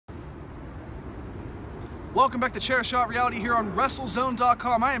Welcome back to Chair Shot Reality here on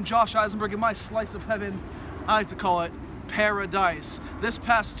WrestleZone.com. I am Josh Eisenberg, and my slice of heaven, I like to call it paradise. This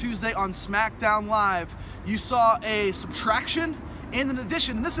past Tuesday on SmackDown Live, you saw a subtraction and an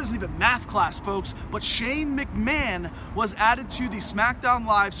addition, and this isn't even math class, folks, but Shane McMahon was added to the SmackDown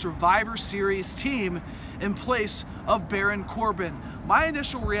Live Survivor Series team in place of Baron Corbin. My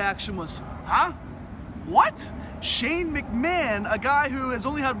initial reaction was, huh? What? Shane McMahon, a guy who has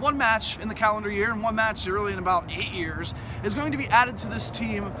only had one match in the calendar year and one match really in about 8 years, is going to be added to this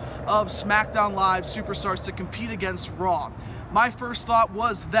team of SmackDown Live superstars to compete against Raw. My first thought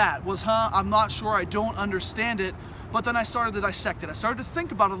was, I'm not sure, I don't understand it, but then I started to dissect it. I started to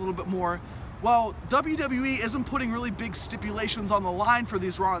think about it a little bit more. Well, WWE isn't putting really big stipulations on the line for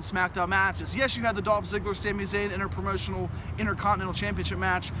these Raw and SmackDown matches. Yes, you have the Dolph Ziggler, Sami Zayn Intercontinental Championship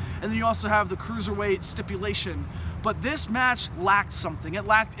match, and then you also have the Cruiserweight stipulation. But this match lacked something. It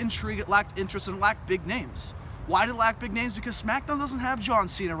lacked intrigue, it lacked interest, and it lacked big names. Why did it lack big names? Because SmackDown doesn't have John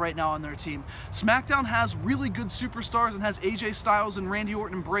Cena right now on their team. SmackDown has really good superstars and has AJ Styles and Randy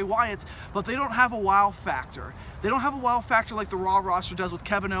Orton and Bray Wyatt, but they don't have a wow factor. They don't have a wow factor like the Raw roster does with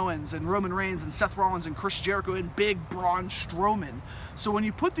Kevin Owens and Roman Reigns and Seth Rollins and Chris Jericho and Big Braun Strowman. So when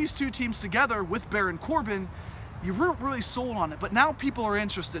you put these two teams together with Baron Corbin, you weren't really sold on it, but now people are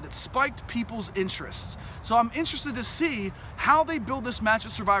interested. It spiked people's interests. So I'm interested to see how they build this match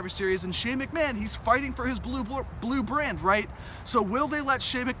at Survivor Series, and Shane McMahon, he's fighting for his blue brand, right? So will they let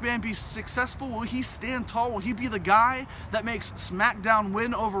Shane McMahon be successful? Will he stand tall? Will he be the guy that makes SmackDown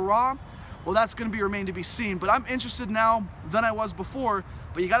win over Raw? Well, that's going to remain to be seen, but I'm interested now than I was before.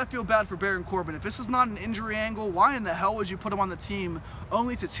 But you got to feel bad for Baron Corbin. If this is not an injury angle, why in the hell would you put him on the team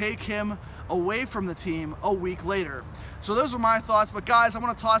only to take him away from the team a week later? So those are my thoughts. But guys, I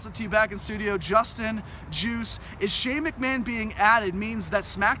want to toss it to you back in studio. Justin, Juice, is Shane McMahon being added means that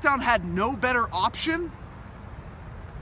SmackDown had no better option